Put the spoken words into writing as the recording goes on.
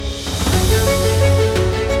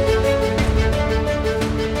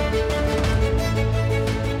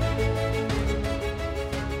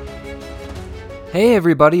Hey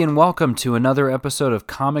everybody, and welcome to another episode of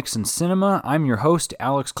Comics and Cinema. I'm your host,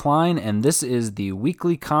 Alex Klein, and this is the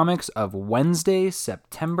weekly comics of Wednesday,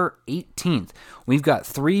 September 18th. We've got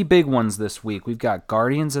three big ones this week. We've got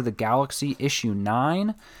Guardians of the Galaxy issue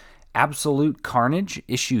 9, Absolute Carnage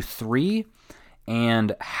issue 3,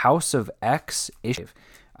 and House of X issue 5.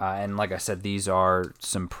 And like I said, these are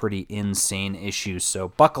some pretty insane issues, so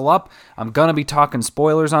buckle up. I'm going to be talking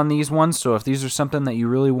spoilers on these ones, so if these are something that you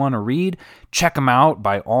really want to read, check them out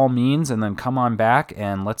by all means, and then come on back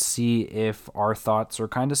and let's see if our thoughts are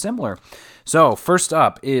kind of similar. So first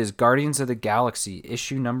up is Guardians of the Galaxy,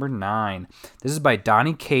 issue number 9. This is by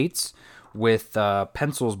Donny Cates with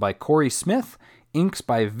pencils by Corey Smith, inks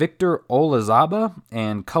by Victor Olazaba,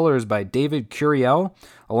 and colors by David Curiel,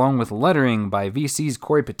 along with lettering by VC's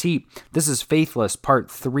Corey Petit. This is Faithless,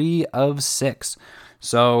 part 3 of 6.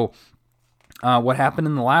 So, what happened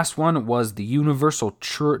in the last one was the Universal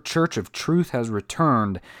Church of Truth has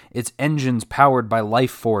returned, its engines powered by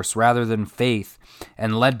life force rather than faith,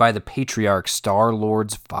 and led by the Patriarch,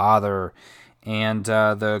 Star-Lord's father. And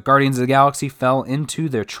the Guardians of the Galaxy fell into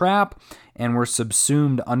their trap and were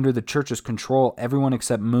subsumed under the Church's control, everyone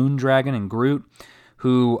except Moondragon and Groot,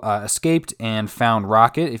 who escaped and found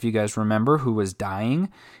Rocket, if you guys remember, who was dying,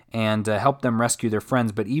 and helped them rescue their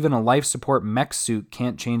friends. But even a life support mech suit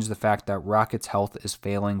can't change the fact that Rocket's health is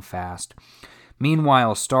failing fast.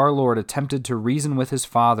 Meanwhile, Star-Lord attempted to reason with his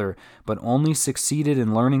father, but only succeeded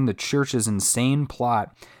in learning the Church's insane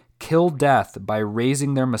plot, kill Death by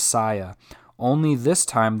raising their Messiah. Only this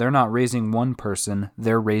time, they're not raising one person,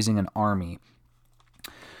 they're raising an army.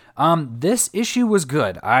 This issue was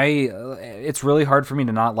good. It's really hard for me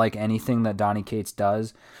to not like anything that Donny Cates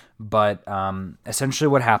does, but essentially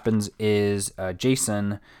what happens is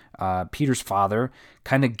Jason, Peter's father,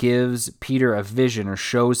 kind of gives Peter a vision or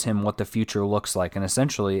shows him what the future looks like, and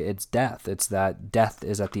essentially it's death. It's that death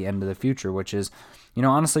is at the end of the future, which is,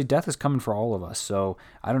 honestly, death is coming for all of us, so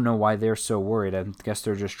I don't know why they're so worried. I guess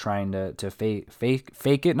they're just trying to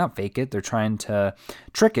fake it, not fake it, they're trying to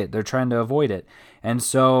trick it, they're trying to avoid it. And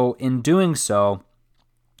so, in doing so,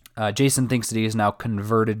 Jason thinks that he has now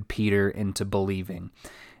converted Peter into believing,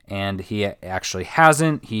 and he actually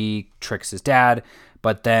hasn't. He tricks his dad,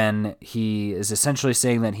 but then he is essentially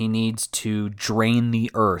saying that he needs to drain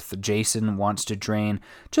the earth. Jason wants to drain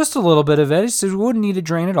just a little bit of it. He says we wouldn't need to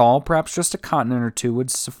drain it all. Perhaps just a continent or two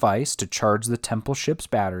would suffice to charge the temple ship's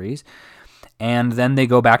batteries. And then they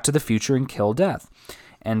go back to the future and kill Death.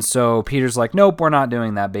 And so Peter's like, nope, we're not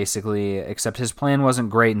doing that, basically, except his plan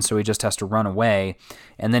wasn't great, and so he just has to run away.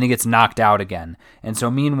 And then he gets knocked out again. And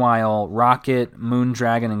so meanwhile, Rocket,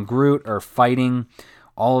 Moondragon, and Groot are fighting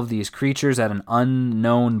all of these creatures at an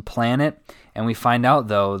unknown planet, and we find out,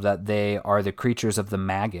 though, that they are the creatures of the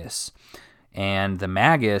Magus. And the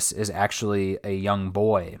Magus is actually a young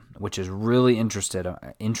boy, which is really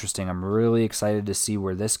interesting. I'm really excited to see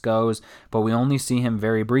where this goes, but we only see him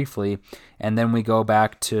very briefly, and then we go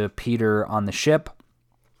back to Peter on the ship,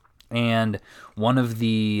 and one of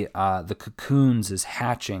the cocoons is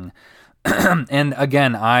hatching. And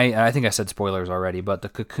again, I think I said spoilers already, but the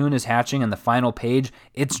cocoon is hatching, and the final page,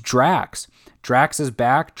 it's Drax. Drax is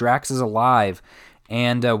back. Drax is alive.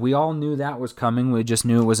 And we all knew that was coming. We just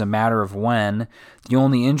knew it was a matter of when. The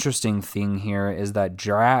only interesting thing here is that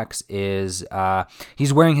Drax is,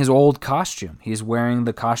 he's wearing his old costume. He's wearing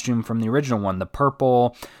the costume from the original one, the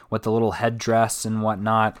purple with the little headdress and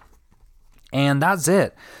whatnot. And that's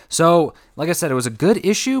it. So, like I said, it was a good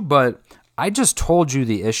issue, but I just told you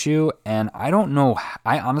the issue, and I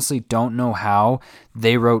honestly don't know how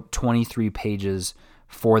they wrote 23 pages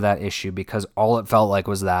for that issue, because all it felt like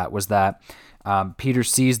was that Peter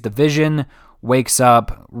sees the vision, wakes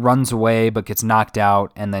up, runs away, but gets knocked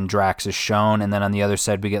out, and then Drax is shown, and then on the other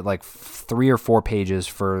side we get like 3 or 4 pages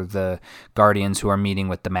for the Guardians who are meeting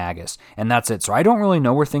with the Magus, and that's it. So I don't really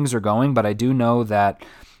know where things are going, but I do know that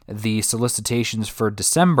the solicitations for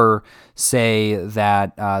December say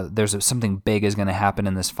that there's something big is going to happen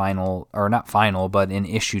in this final, or not final, but in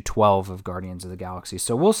issue 12 of Guardians of the Galaxy.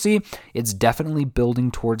 So we'll see. It's definitely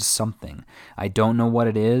building towards something. I don't know what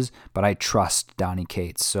it is, but I trust Donny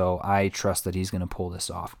Cates, so I trust that he's going to pull this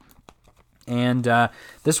off. And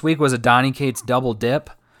this week was a Donny Cates double dip.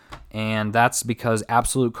 And that's because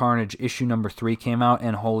Absolute Carnage issue number 3 came out,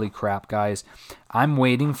 and holy crap, guys, I'm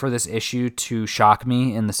waiting for this issue to shock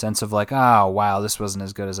me in the sense of like, oh, wow, this wasn't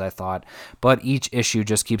as good as I thought. But each issue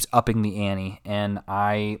just keeps upping the ante, and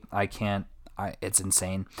I can't. It's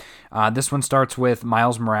insane. This one starts with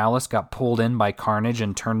Miles Morales got pulled in by Carnage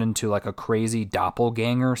and turned into like a crazy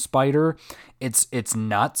doppelganger spider. It's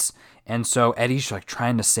nuts. And so Eddie's like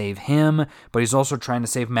trying to save him, but he's also trying to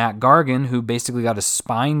save Matt Gargan, who basically got his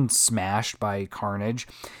spine smashed by Carnage.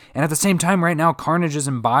 And at the same time, right now, Carnage is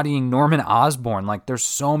embodying Norman Osborn. Like, there's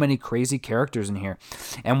so many crazy characters in here.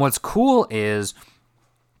 And what's cool is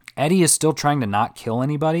Eddie is still trying to not kill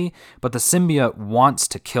anybody, but the symbiote wants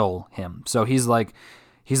to kill him. So he's like,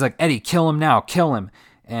 Eddie, kill him now, kill him.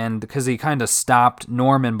 And because he kind of stopped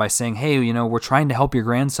Norman by saying, hey, we're trying to help your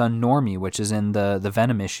grandson Normie, which is in the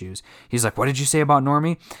Venom issues. He's like, what did you say about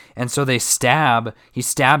Normie? And so he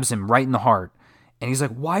stabs him right in the heart. And he's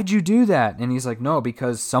like, why'd you do that? And he's like, no,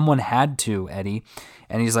 because someone had to, Eddie.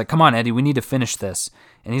 And he's like, come on, Eddie, we need to finish this.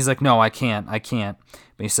 And he's like, no, I can't.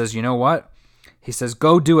 But he says, you know what? He says,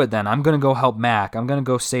 go do it then. I'm going to go help Mac. I'm going to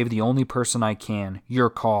go save the only person I can. Your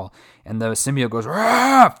call. And the symbiote goes,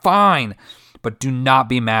 fine. But do not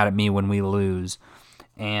be mad at me when we lose.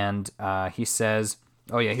 And he says,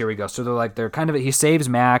 oh yeah, here we go. So he saves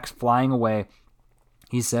Max flying away.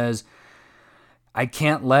 He says, I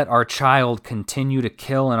can't let our child continue to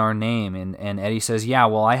kill in our name. And Eddie says, yeah,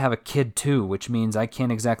 well, I have a kid too, which means I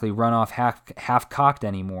can't exactly run off half-cocked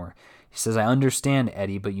anymore. He says, I understand,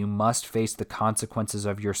 Eddie, but you must face the consequences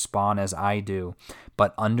of your spawn as I do.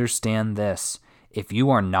 But understand this, if you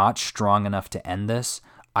are not strong enough to end this,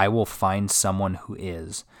 I will find someone who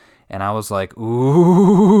is. And I was like,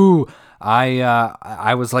 ooh,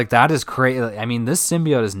 I was like, that is crazy. I mean, this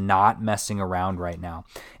symbiote is not messing around right now.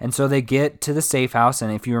 And so they get to the safe house.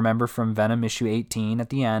 And if you remember from Venom issue 18 at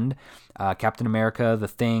the end, Captain America, The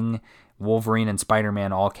Thing, Wolverine, and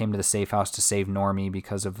Spider-Man all came to the safe house to save Normie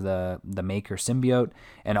because of the Maker symbiote.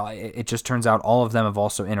 And it just turns out all of them have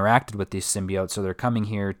also interacted with these symbiotes. So they're coming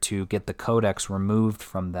here to get the codex removed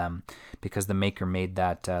from them because the Maker made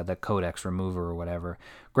that the codex remover or whatever.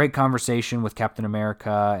 Great conversation with Captain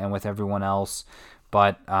America and with everyone else.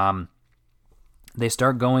 But they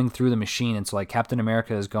start going through the machine. And so like Captain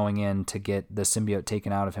America is going in to get the symbiote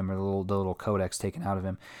taken out of him, or the little codex taken out of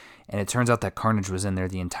him. And it turns out that Carnage was in there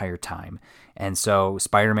the entire time. And so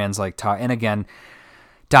Spider-Man's like, and again,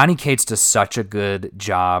 Donny Cates does such a good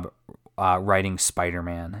job writing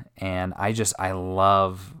Spider-Man. And I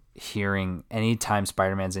love hearing anytime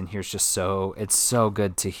Spider-Man's in here. It's so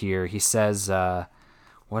good to hear. He says,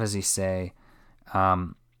 what does he say?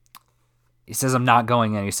 He says, I'm not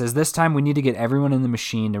going in. He says, this time we need to get everyone in the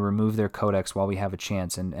machine to remove their codex while we have a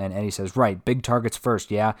chance. And Eddie says, right, big targets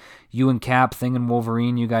first, yeah? You and Cap, Thing and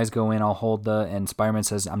Wolverine, you guys go in, I'll hold And Spider-Man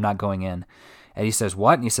says, I'm not going in. Eddie says,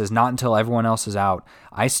 what? And he says, not until everyone else is out.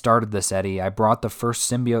 I started this, Eddie. I brought the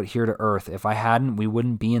first symbiote here to Earth. If I hadn't, we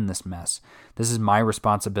wouldn't be in this mess. This is my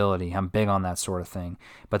responsibility. I'm big on that sort of thing.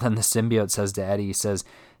 But then the symbiote says to Eddie, he says,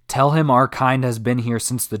 tell him our kind has been here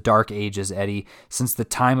since the Dark Ages, Eddie, since the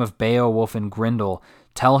time of Beowulf and Grendel.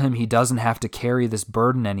 Tell him he doesn't have to carry this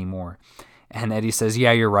burden anymore. And Eddie says,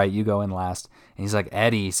 yeah, you're right, you go in last. And he's like,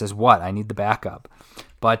 Eddie, he says, what? I need the backup.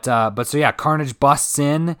 But so yeah, Carnage busts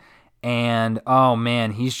in, and oh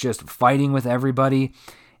man, he's just fighting with everybody.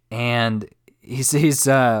 And he's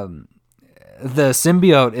the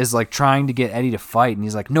symbiote is like trying to get Eddie to fight, and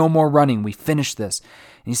he's like, no more running, we finished this.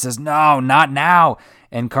 And he says, no, not now.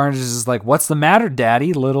 And Carnage is like, what's the matter,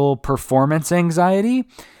 Daddy? Little performance anxiety?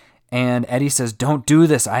 And Eddie says, don't do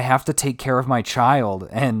this. I have to take care of my child.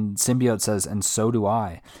 And Symbiote says, and so do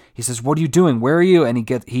I. He says, what are you doing? Where are you? And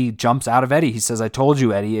he jumps out of Eddie. He says, I told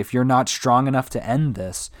you, Eddie, if you're not strong enough to end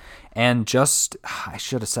this. And I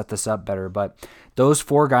should have set this up better, but those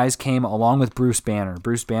four guys came along with Bruce Banner.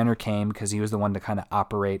 Bruce Banner came because he was the one to kind of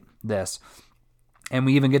operate this. And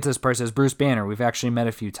we even get to this part, says, Bruce Banner, we've actually met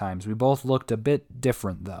a few times. We both looked a bit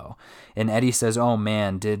different, though. And Eddie says, oh,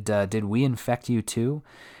 man, did we infect you, too?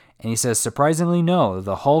 And he says, surprisingly, no.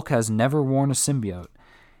 The Hulk has never worn a symbiote.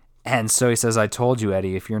 And so he says, I told you,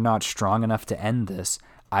 Eddie, if you're not strong enough to end this,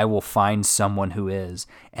 I will find someone who is.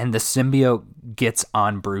 And the symbiote gets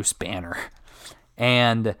on Bruce Banner.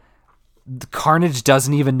 And Carnage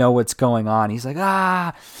doesn't even know what's going on. He's like,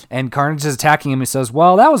 ah. And Carnage is attacking him. He says,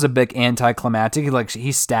 well, that was a bit anticlimactic.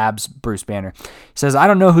 He stabs Bruce Banner. He says, I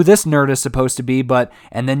don't know who this nerd is supposed to be, but...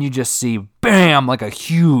 And then you just see, bam, like a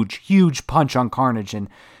huge, huge punch on Carnage. And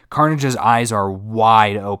Carnage's eyes are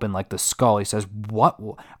wide open like the skull. He says, what?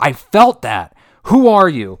 I felt that. Who are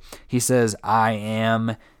you? He says, I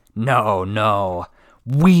am... No.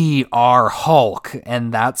 We are Hulk.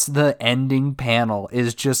 And that's the ending panel,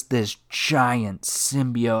 is just this giant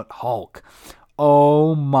symbiote Hulk.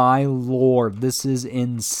 Oh my lord, this is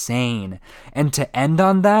insane. And to end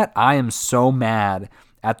on that, I am so mad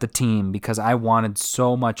at the team because I wanted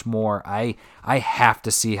so much more. I have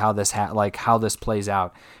to see how this how this plays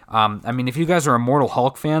out. I mean, if you guys are Immortal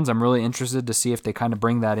Hulk fans, I'm really interested to see if they kind of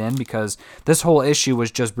bring that in, because this whole issue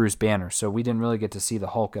was just Bruce Banner, so we didn't really get to see the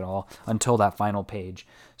Hulk at all until that final page.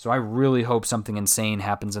 So I really hope something insane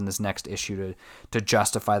happens in this next issue to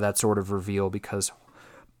justify that sort of reveal, because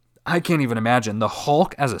I can't even imagine the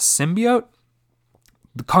Hulk as a symbiote.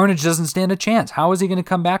 The Carnage doesn't stand a chance. How is he going to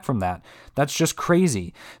come back from that? That's just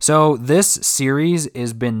crazy. So this series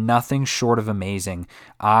has been nothing short of amazing.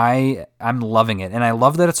 I'm loving it, and I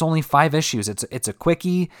love that it's only 5 issues. It's a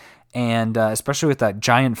quickie, and especially with that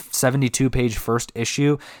giant 72-page first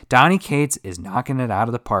issue, Donny Cates is knocking it out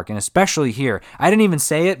of the park, and especially here. I didn't even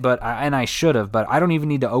say it, and I should have, but I don't even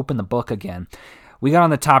need to open the book again. We got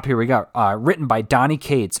on the top here, we got written by Donny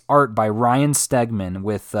Cates, art by Ryan Stegman,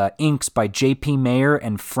 with inks by J.P. Mayer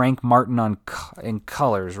and Frank Martin in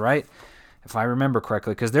colors, right? If I remember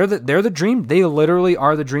correctly, because they're the dream. They literally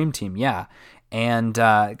are the dream team, yeah. And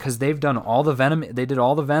because they've done all the Venom, they did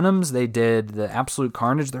all the Venoms, they did the Absolute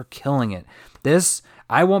Carnage. They're killing it.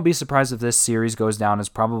 I won't be surprised if this series goes down as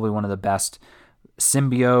probably one of the best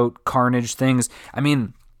symbiote Carnage things. I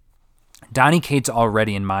mean, Donny Cates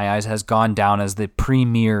already, in my eyes, has gone down as the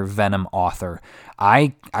premier Venom author.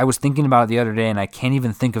 I was thinking about it the other day, and I can't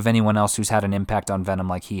even think of anyone else who's had an impact on Venom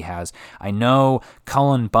like he has. I know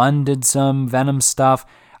Cullen Bunn did some Venom stuff.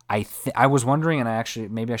 I was wondering, and I'm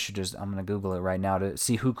going to Google it right now to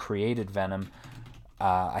see who created Venom.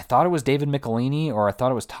 I thought it was David Michelini, or I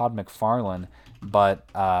thought it was Todd McFarlane, but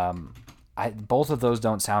both of those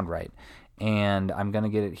don't sound right. And I'm going to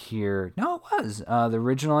get it here. No, it was. The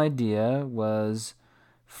original idea was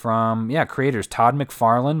from, creators Todd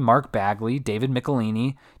McFarlane, Mark Bagley, David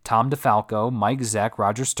Michelini, Tom DeFalco, Mike Zeck,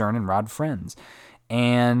 Roger Stern, and Rod Friends.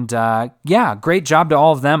 And, great job to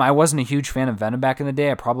all of them. I wasn't a huge fan of Venom back in the day.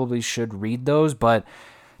 I probably should read those, but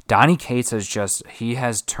Donny Cates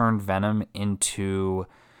has turned Venom into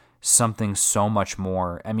something so much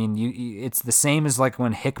more. I mean, it's the same as like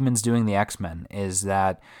when Hickman's doing the X-Men, is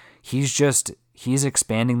that he's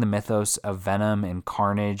expanding the mythos of Venom and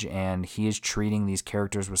Carnage, and he is treating these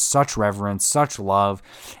characters with such reverence, such love,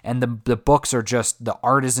 and the books are just, the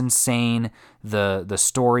art is insane, the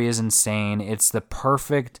story is insane. It's the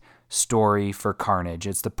perfect story for Carnage.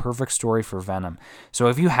 It's the perfect story for Venom. So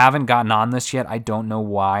if you haven't gotten on this yet, I don't know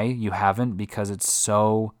why you haven't, because it's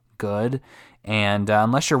so good. And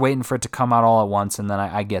unless you're waiting for it to come out all at once, and then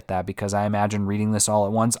I get that, because I imagine reading this all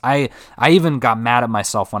at once. I even got mad at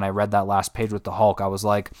myself when I read that last page with the Hulk. I was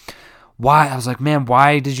like, why? I was like, man,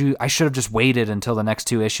 why did you? I should have just waited until the next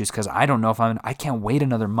 2 issues, because I don't know if I can't wait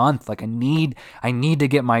another month. Like I need to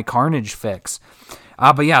get my Carnage fix.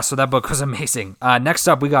 But yeah, so that book was amazing. Next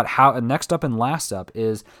up and last up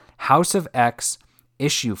is House of X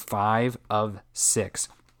issue 5 of 6.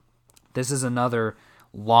 This is another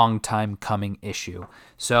long time coming issue.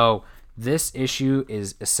 So this issue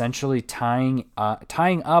is essentially tying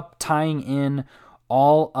in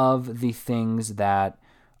all of the things that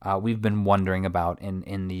we've been wondering about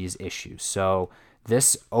in these issues. So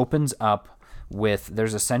this opens up with,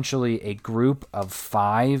 there's essentially a group of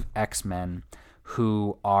 5 X-Men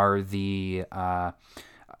who are they're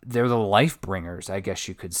the life bringers, I guess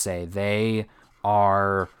you could say. They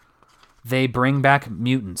bring back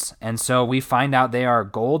mutants. And so we find out they are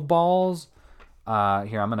Gold Balls. Here,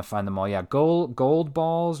 I'm going to find them all. Yeah, Gold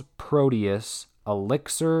Balls, Proteus,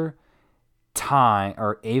 Elixir, Time,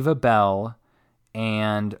 or Ava Bell,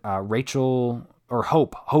 and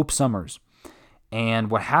Hope Summers.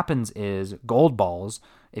 And what happens is Gold Balls,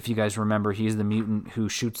 if you guys remember, he's the mutant who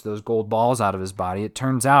shoots those gold balls out of his body. It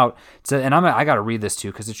turns out, and I got to read this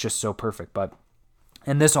too because it's just so perfect,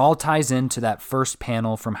 and this all ties into that first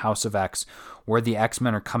panel from House of X where the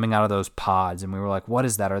X-Men are coming out of those pods. And we were like, what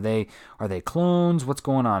is that? Are they clones? What's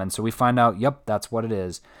going on? And so we find out, yep, that's what it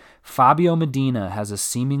is. Fabio Medina has a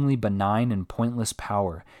seemingly benign and pointless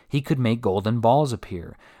power. He could make golden balls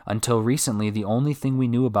appear. Until recently, the only thing we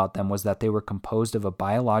knew about them was that they were composed of a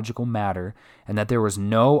biological matter and that there was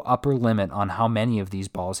no upper limit on how many of these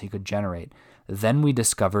balls he could generate. Then we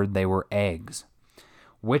discovered they were eggs,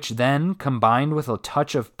 which then, combined with a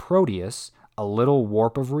touch of Proteus, a little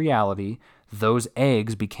warp of reality, those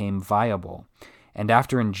eggs became viable. And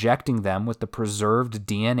after injecting them with the preserved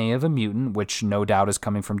DNA of a mutant, which no doubt is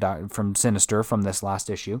coming from Sinister from this last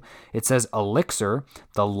issue, it says Elixir,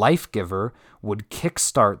 the life giver, would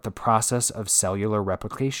kickstart the process of cellular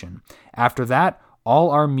replication. After that,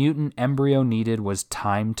 all our mutant embryo needed was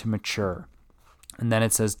time to mature. And then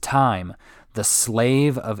it says Time, the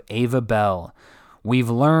slave of Ava Bell. We've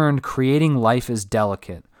learned creating life is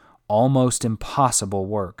delicate. almost impossible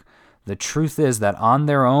work. The truth is that on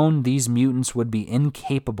their own, these mutants would be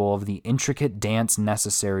incapable of the intricate dance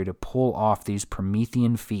necessary to pull off these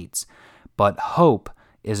Promethean feats. But Hope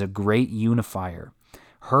is a great unifier.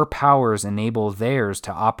 Her powers enable theirs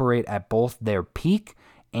to operate at both their peak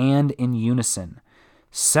and in unison.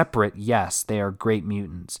 Separate, yes, they are great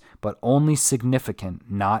mutants, but only significant,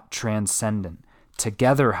 not transcendent.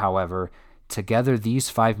 Together, however, these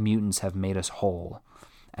 5 mutants have made us whole.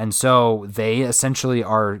 And so they essentially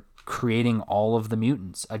are creating all of the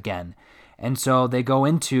mutants again. And so they go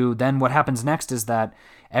into, then what happens next is that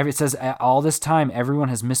it says all this time everyone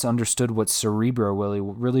has misunderstood what Cerebro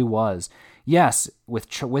really was. Yes,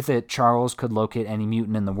 with it, Charles could locate any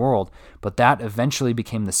mutant in the world, but that eventually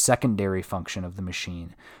became the secondary function of the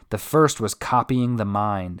machine. The first was copying the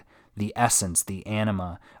mind, the essence, the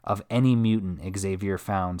anima of any mutant Xavier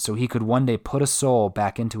found, so he could one day put a soul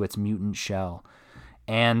back into its mutant shell.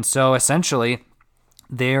 And so essentially,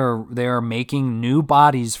 they're making new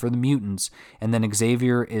bodies for the mutants, and then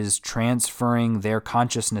Xavier is transferring their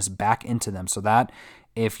consciousness back into them. So that,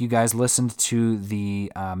 if you guys listened to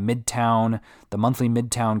the monthly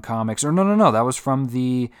Midtown comics, or no, that was from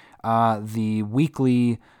the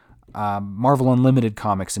weekly Marvel Unlimited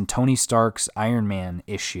comics and Tony Stark's Iron Man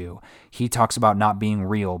issue, he talks about not being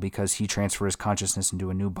real because he transfers consciousness into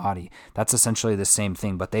a new body. That's essentially the same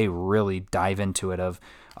thing, but they really dive into it of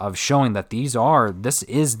showing that this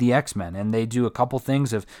is the X-Men, and they do a couple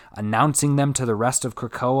things of announcing them to the rest of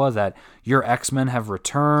Krakoa that your X-Men have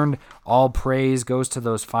returned. All praise goes to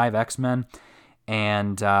those 5 X-Men.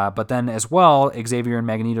 And but then as well, Xavier and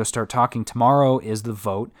Magneto start talking. Tomorrow is the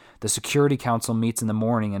vote. The Security Council meets in the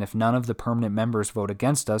morning, and if none of the permanent members vote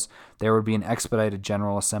against us, there would be an expedited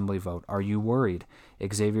General Assembly vote. Are you worried?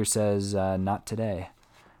 Xavier says, not today,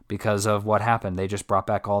 because of what happened. They just brought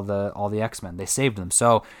back all the X-Men. They saved them.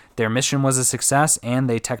 So their mission was a success, and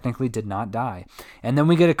they technically did not die. And then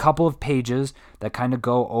we get a couple of pages that kind of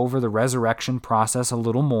go over the resurrection process a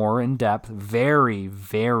little more in depth, very,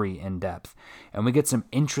 very in depth. And we get some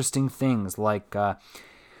interesting things like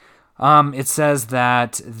it says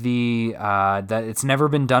that that it's never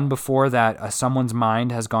been done before, that someone's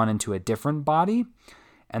mind has gone into a different body,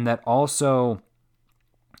 and that also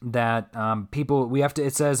that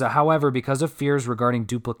it says, however, because of fears regarding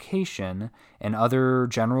duplication and other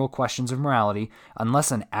general questions of morality, unless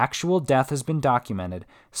an actual death has been documented,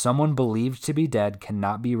 someone believed to be dead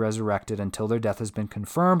cannot be resurrected until their death has been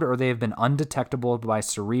confirmed or they have been undetectable by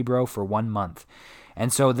Cerebro for 1 month.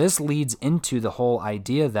 And so this leads into the whole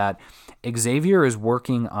idea that Xavier is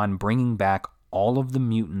working on bringing back all of the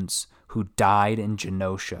mutants who died in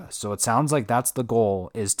Genosha. So it sounds like that's the goal,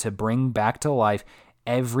 is to bring back to life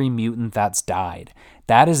every mutant that's died.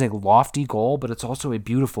 That is a lofty goal, but it's also a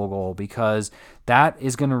beautiful goal, because that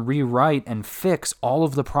is going to rewrite and fix all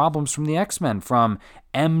of the problems from the X-Men, from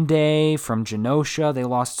M-Day, from Genosha. They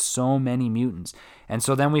lost so many mutants. And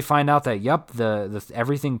so then we find out that, the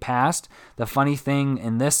everything passed. The funny thing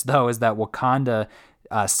in this, though, is that Wakanda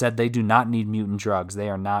said they do not need mutant drugs. They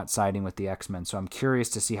are not siding with the X-Men. So I'm curious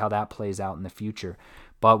to see how that plays out in the future.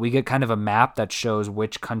 But we get kind of a map that shows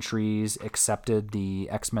which countries accepted the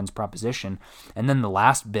X-Men's proposition. And then the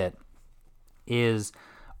last bit is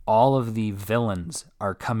all of the villains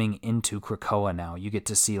are coming into Krakoa now. You get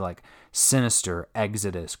to see like Sinister,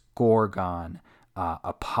 Exodus, Gorgon,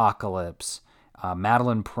 Apocalypse,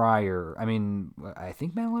 Madeline Pryor. I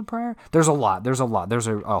think Madeline Pryor. There's a lot. There's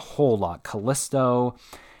a whole lot. Callisto.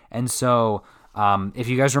 And so if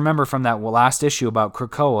you guys remember from that last issue about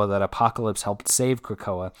Krakoa, that Apocalypse helped save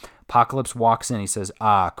Krakoa, Apocalypse walks in, he says,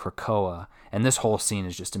 Krakoa. And this whole scene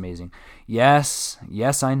is just amazing. Yes,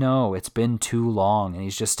 I know, it's been too long. And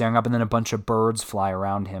he's just staring up, and then a bunch of birds fly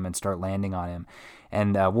around him and start landing on him.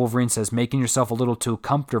 And Wolverine says, making yourself a little too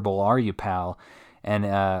comfortable, are you, pal? And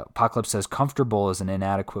Apocalypse says, comfortable is an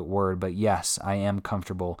inadequate word, but yes, I am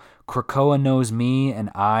comfortable. Krakoa knows me, and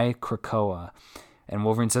I, Krakoa. And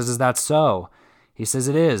Wolverine says, is that so? He says,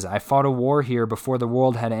 it is. I fought a war here before the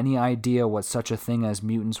world had any idea what such a thing as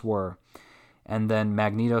mutants were. And then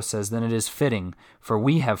Magneto says, then it is fitting, for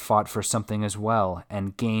we have fought for something as well,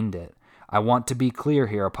 and gained it. I want to be clear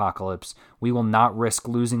here, Apocalypse. We will not risk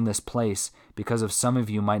losing this place, because of some of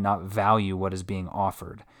you might not value what is being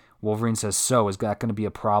offered. Wolverine says, so, is that going to be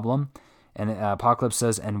a problem? And Apocalypse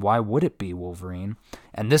says, and why would it be, Wolverine?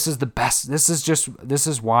 And this is the best. This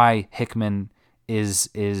is why Hickman is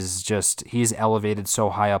just, he's elevated so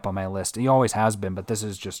high up on my list. He always has been, but this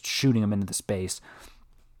is just shooting him into the space.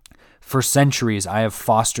 For centuries, I have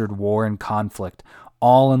fostered war and conflict,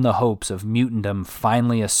 all in the hopes of mutantdom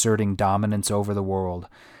finally asserting dominance over the world.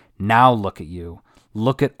 Now look at you.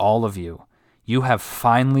 Look at all of you. You have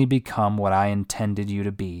finally become what I intended you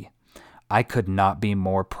to be. I could not be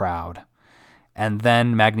more proud." And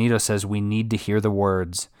then Magneto says, "We need to hear the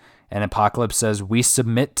words." And Apocalypse says, "We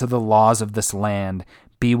submit to the laws of this land,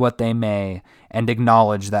 be what they may, and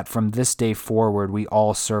acknowledge that from this day forward we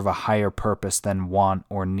all serve a higher purpose than want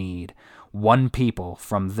or need. One people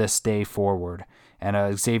from this day forward."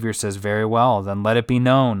 And Xavier says, "Very well, then let it be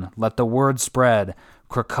known. Let the word spread.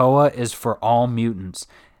 Krakoa is for all mutants.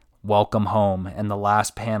 Welcome home." And the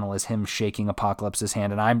last panel is him shaking Apocalypse's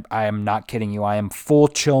hand. And I am not kidding you. I am full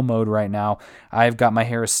chill mode right now. I've got my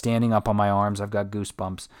hair standing up on my arms. I've got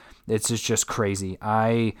goosebumps. It's just crazy.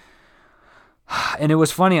 And it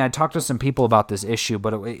was funny. I talked to some people about this issue,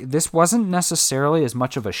 but this wasn't necessarily as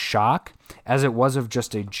much of a shock as it was of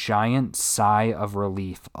just a giant sigh of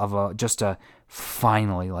relief, of just a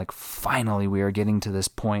finally we are getting to this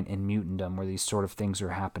point in mutantdom where these sort of things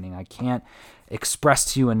are happening. I can't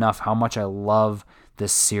express to you enough how much I love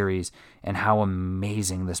this series and how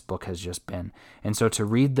amazing this book has just been. And so to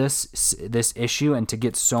read this issue and to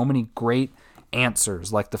get so many great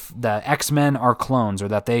answers, like the X-Men are clones, or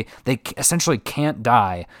that they essentially can't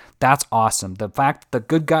die, that's awesome. The fact that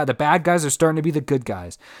the bad guys are starting to be the good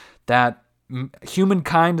guys, that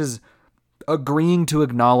humankind is agreeing to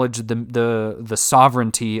acknowledge the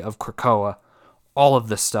sovereignty of Krakoa, all of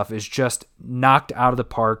this stuff is just knocked out of the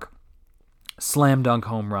park. Slam dunk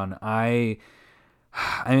home run. I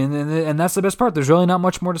mean, and that's the best part. There's really not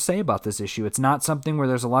much more to say about this issue. It's not something where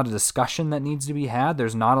there's a lot of discussion that needs to be had.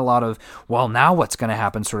 There's not a lot of, well, now what's going to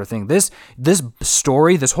happen sort of thing. This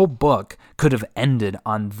story, this whole book could have ended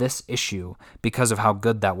on this issue because of how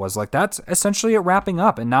good that was. Like, that's essentially it wrapping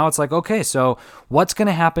up. And now it's like, okay, so what's going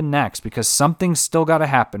to happen next? Because something's still got to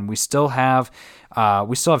happen. We still have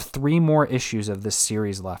 3 more issues of this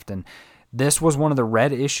series left. And this was one of the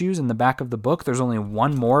red issues in the back of the book. There's only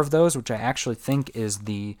one more of those, which I actually think is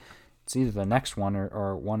it's either the next one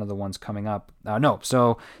or one of the ones coming up. No.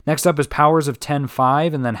 So next up is Powers of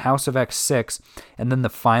 10-5 and then House of X 6. And then the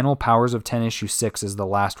final Powers of 10 issue 6 is the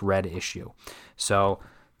last red issue. So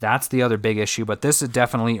that's the other big issue. But this has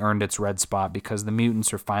definitely earned its red spot because the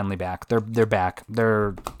mutants are finally back. They're back.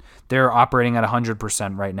 They're operating at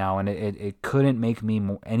 100% right now. And it couldn't make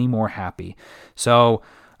me any more happy. So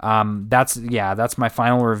that's my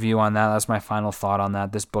final review on that. That's my final thought on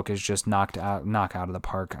that. This book is just knock out of the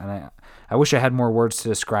park. And I wish I had more words to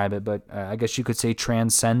describe it, but I guess you could say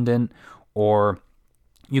transcendent, or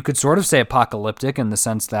you could sort of say apocalyptic in the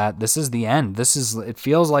sense that this is the end. It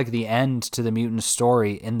feels like the end to the mutant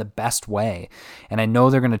story in the best way. And I know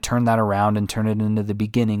they're going to turn that around and turn it into the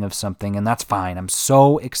beginning of something, and that's fine. I'm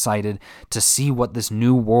so excited to see what this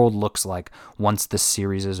new world looks like once this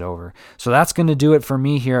series is over. So that's going to do it for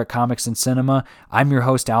me here at Comics and Cinema. I'm your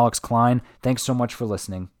host, Alex Klein. Thanks so much for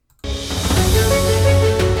listening.